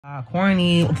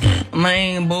Corny,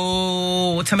 man,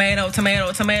 boo, tomato,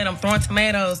 I'm throwing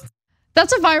tomatoes.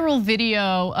 That's a viral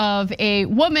video of a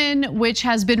woman which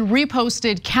has been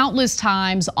reposted countless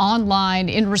times online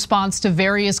in response to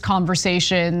various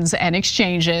conversations and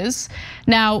exchanges.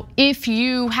 Now, if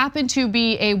you happen to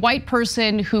be a white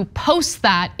person who posts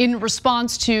that in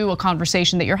response to a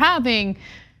conversation that you're having,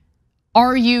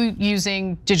 are you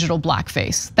using digital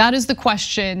blackface? That is the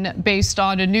question based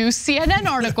on a new CNN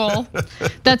article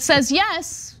that says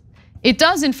yes, it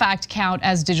does in fact count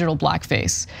as digital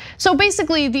blackface. So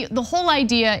basically the whole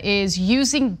idea is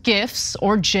using GIFs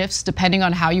or GIFs, depending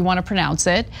on how you want to pronounce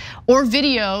it, or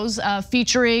videos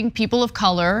featuring people of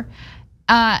color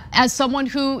as someone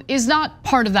who is not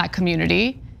part of that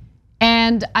community.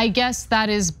 And I guess that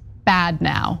is bad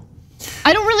now.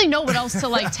 I don't really know what else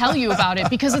to tell you about it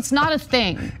because it's not a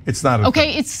thing. It's not a thing.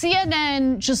 Okay, it's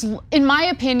CNN just, in my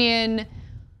opinion,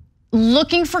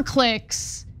 looking for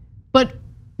clicks, but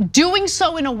doing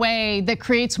so in a way that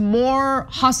creates more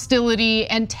hostility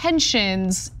and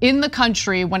tensions in the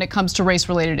country when it comes to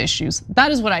race-related issues.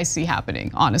 That is what I see happening,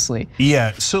 honestly.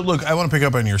 Yeah, so look, I want to pick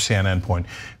up on your CNN point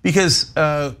because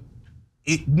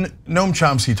Noam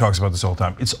Chomsky talks about this all the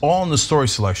time. It's all in the story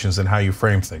selections and how you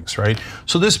frame things, right?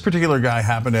 So this particular guy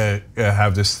happened to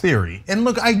have this theory, and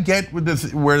look, I get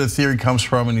where the theory comes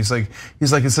from, and he's like,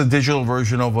 it's a digital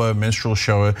version of a minstrel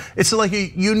show. It's like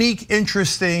a unique,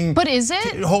 interesting. But is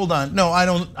it? Hold on, no, I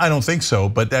don't think so.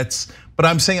 But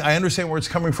I'm saying I understand where it's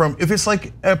coming from. If it's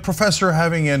like a professor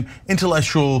having an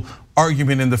intellectual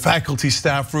argument in the faculty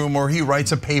staff room, or he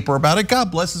writes a paper about it, God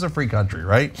bless, it's a free country,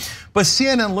 right? But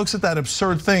CNN looks at that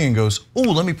absurd thing and goes, oh,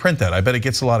 let me print that. I bet it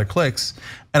gets a lot of clicks,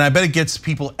 and I bet it gets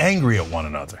people angry at one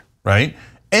another, right?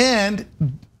 And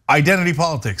identity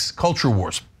politics, culture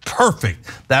wars, perfect.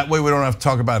 That way we don't have to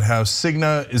talk about how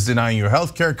Cigna is denying you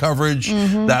healthcare coverage.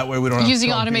 That way we don't have to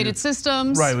using automated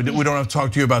systems. Right, we don't have to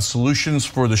talk to you about solutions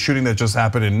for the shooting that just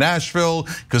happened in Nashville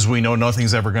because we know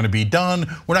nothing's ever gonna be done.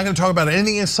 We're not gonna talk about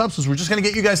anything in substance. We're just gonna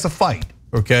get you guys to fight,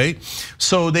 okay?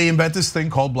 So they invent this thing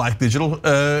called digital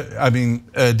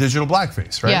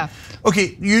blackface, right? Yeah.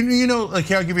 Okay, you know,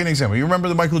 like I'll give you an example. You remember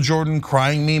the Michael Jordan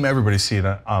crying meme? Everybody's seeing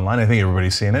it online. I think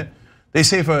everybody's seeing it. They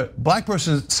say if a black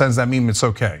person sends that meme, it's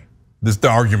okay. The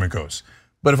argument goes.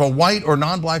 But if a white or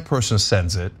non-black person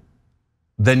sends it,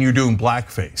 then you're doing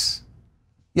blackface.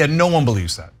 Yeah, no one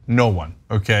believes that. No one,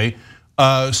 okay?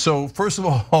 So first of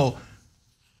all,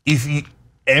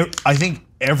 I think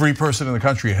every person in the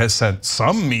country has sent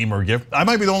some meme or GIF. I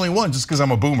might be the only one just because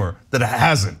I'm a boomer that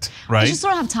hasn't, right? I just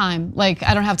don't have time. I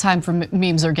don't have time for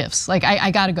memes or GIFs. I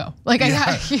gotta go.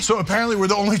 So apparently we're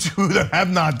the only two that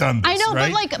have not done this. I know,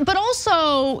 right? but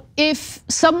also if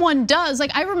someone does,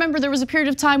 I remember there was a period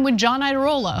of time when John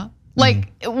Iadarola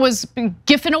it was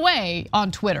gifting away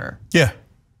on Twitter. Yeah.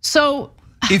 So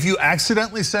if you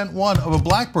accidentally sent one of a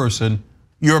black person,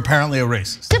 you're apparently a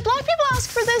racist. Did black people ask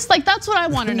for this? That's what I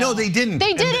want to know. No, they didn't.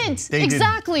 They didn't, they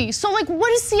exactly. Didn't. So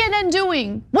what is CNN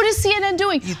doing? What is CNN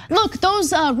doing? Look,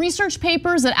 those research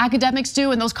papers that academics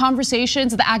do and those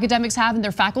conversations that the academics have in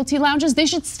their faculty lounges, they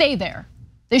should stay there.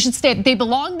 They should stay, they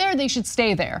belong there, they should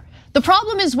stay there. The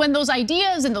problem is when those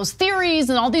ideas and those theories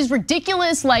and all these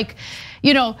ridiculous,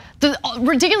 the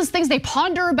ridiculous things they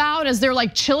ponder about as they're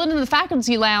chilling in the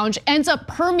faculty lounge ends up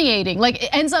permeating, it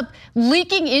ends up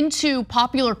leaking into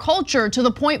popular culture to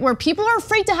the point where people are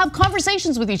afraid to have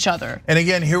conversations with each other. And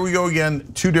again, here we go again,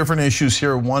 two different issues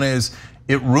here. One is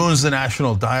it ruins the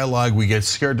national dialogue. We get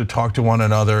scared to talk to one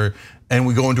another and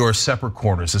we go into our separate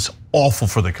corners. It's awful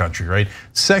for the country, right?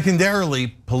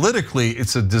 Secondarily, politically,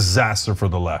 it's a disaster for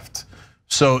the left.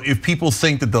 So if people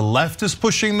think that the left is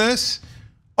pushing this,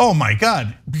 oh my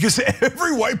God, because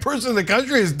every white person in the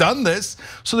country has done this.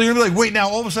 So they're gonna be like, wait, now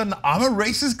all of a sudden I'm a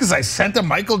racist because I sent a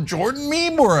Michael Jordan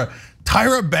meme or a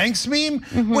Tyra Banks meme?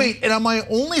 Wait, and am I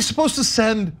only supposed to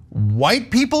send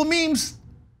white people memes?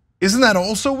 Isn't that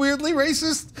also weirdly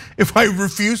racist? If I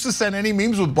refuse to send any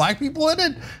memes with black people in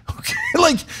it?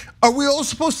 Okay, are we all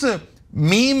supposed to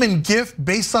meme and GIF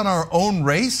based on our own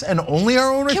race and only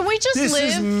our own race? Can we just live?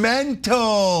 This is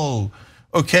mental,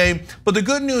 okay? But the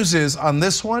good news is on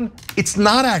this one, it's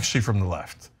not actually from the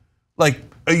left.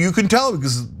 You can tell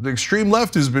because the extreme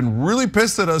left has been really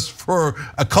pissed at us for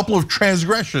a couple of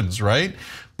transgressions, right?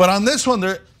 But on this one,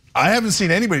 I haven't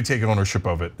seen anybody take ownership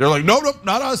of it. They're like, no,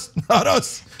 not us, not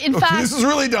us. In fact, this is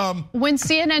really dumb. When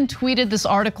CNN tweeted this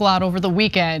article out over the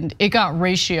weekend, it got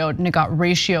ratioed and it got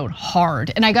ratioed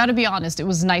hard. And I gotta be honest, it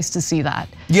was nice to see that.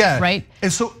 Yeah, right?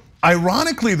 And so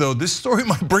ironically though, this story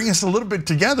might bring us a little bit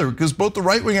together because both the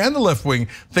right wing and the left wing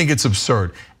think it's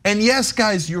absurd. And yes,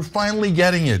 guys, you're finally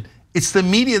getting it. It's the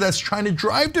media that's trying to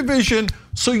drive division,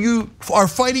 so you are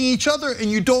fighting each other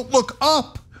and you don't look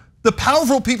up. The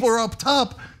powerful people are up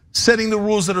top, setting the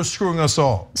rules that are screwing us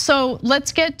all. So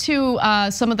let's get to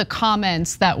some of the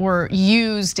comments that were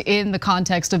used in the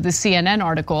context of the CNN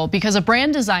article, because a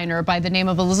brand designer by the name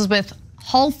of Elizabeth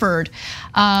Halford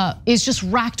is just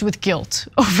racked with guilt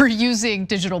over using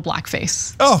digital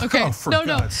blackface. Okay, for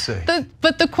God's sake.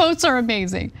 But the quotes are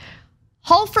amazing.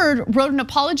 Halford wrote an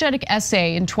apologetic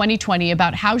essay in 2020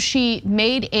 about how she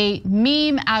made a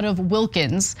meme out of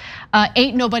Wilkins,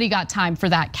 "Ain't nobody got time for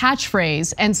that"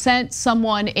 catchphrase, and sent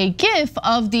someone a GIF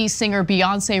of the singer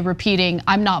Beyonce repeating,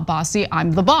 "I'm not bossy,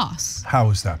 I'm the boss."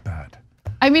 How is that bad?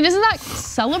 I mean, isn't that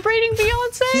celebrating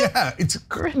Beyonce? Yeah, it's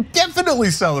definitely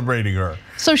celebrating her.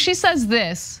 So she says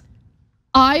this: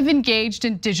 "I've engaged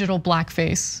in digital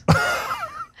blackface.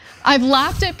 I've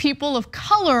laughed at people of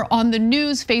color on the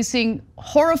news facing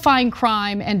horrifying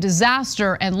crime and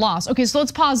disaster and loss." Okay, so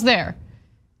let's pause there.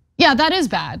 Yeah, that is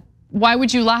bad. Why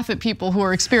would you laugh at people who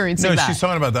are experiencing that? No, she's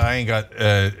talking about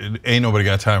the ain't nobody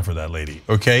got time for that lady,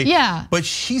 okay? Yeah. But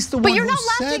she's the one who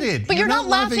said it. But you're not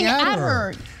laughing at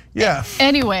her. Yeah.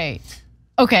 Anyway,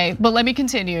 okay, but let me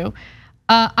continue.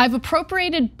 "I've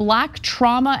appropriated black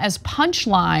trauma as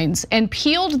punchlines and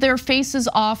peeled their faces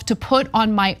off to put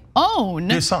on my own."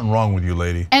 There's something wrong with you,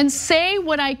 lady. "And say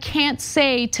what I can't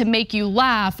say to make you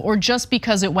laugh or just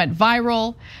because it went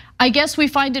viral. I guess we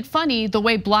find it funny the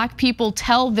way black people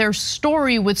tell their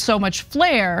story with so much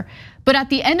flair. But at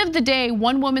the end of the day,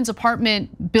 one woman's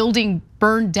apartment building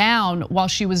burned down while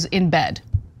she was in bed."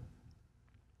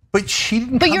 But she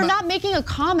didn't. But you're not making a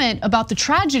comment about the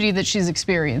tragedy that she's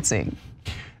experiencing.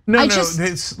 No,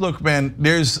 look, man,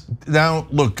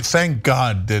 look, thank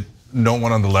God that no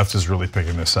one on the left is really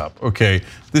picking this up, okay?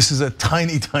 This is a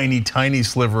tiny, tiny, tiny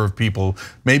sliver of people,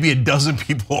 maybe a dozen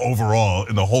people overall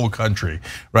in the whole country,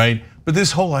 right? But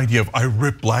this whole idea of I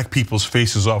rip black people's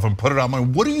faces off and put it on my,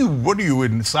 what are you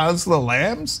in Silence of the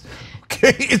Lambs?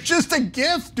 Okay, it's just a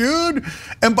gift, dude.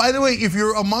 And by the way, if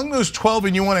you're among those 12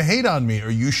 and you want to hate on me,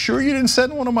 are you sure you didn't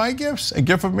send one of my gifts? A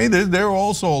gift of me? They're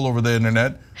also all over the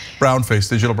internet. Brown face,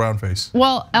 digital brown face.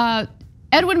 Well,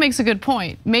 Edwin makes a good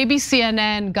point. Maybe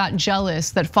CNN got jealous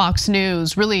that Fox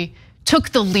News really took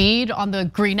the lead on the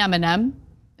green M&M.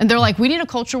 And they're like, we need a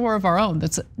culture war of our own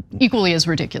that's equally as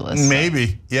ridiculous.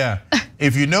 Maybe, yeah.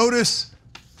 If you notice,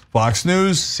 Fox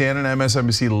News, CNN,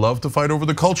 MSNBC love to fight over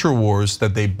the culture wars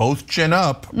that they both gin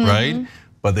up, right?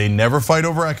 But they never fight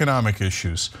over economic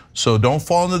issues. So don't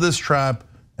fall into this trap,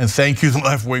 and thank you the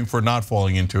left wing for not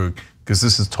falling into it, because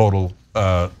this is total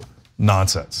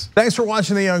nonsense. Thanks for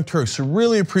watching The Young Turks,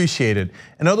 really appreciate it.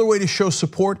 Another way to show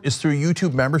support is through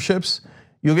YouTube memberships.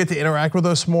 You'll get to interact with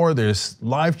us more. There's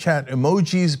live chat,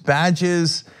 emojis,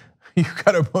 badges. You've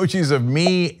got emojis of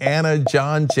me, Anna,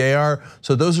 John, JR.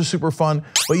 So those are super fun.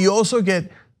 But you also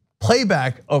get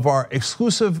playback of our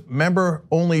exclusive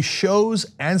member-only shows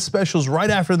and specials right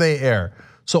after they air.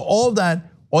 So all of that,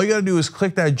 all you gotta do is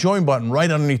click that join button right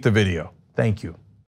underneath the video. Thank you.